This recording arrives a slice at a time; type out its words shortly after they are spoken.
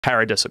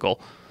paradisical.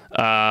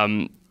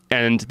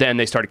 And then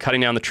they started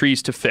cutting down the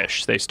trees to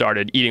fish. They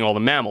started eating all the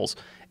mammals.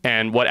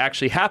 And what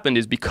actually happened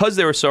is because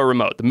they were so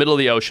remote, the middle of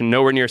the ocean,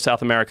 nowhere near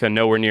South America,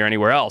 nowhere near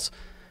anywhere else,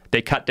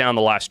 they cut down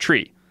the last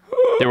tree.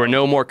 There were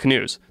no more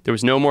canoes. There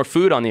was no more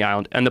food on the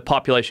island, and the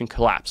population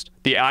collapsed.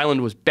 The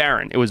island was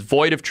barren. It was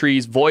void of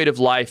trees, void of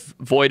life,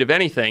 void of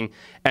anything,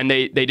 and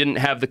they didn't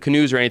have the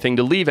canoes or anything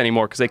to leave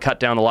anymore because they cut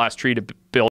down the last tree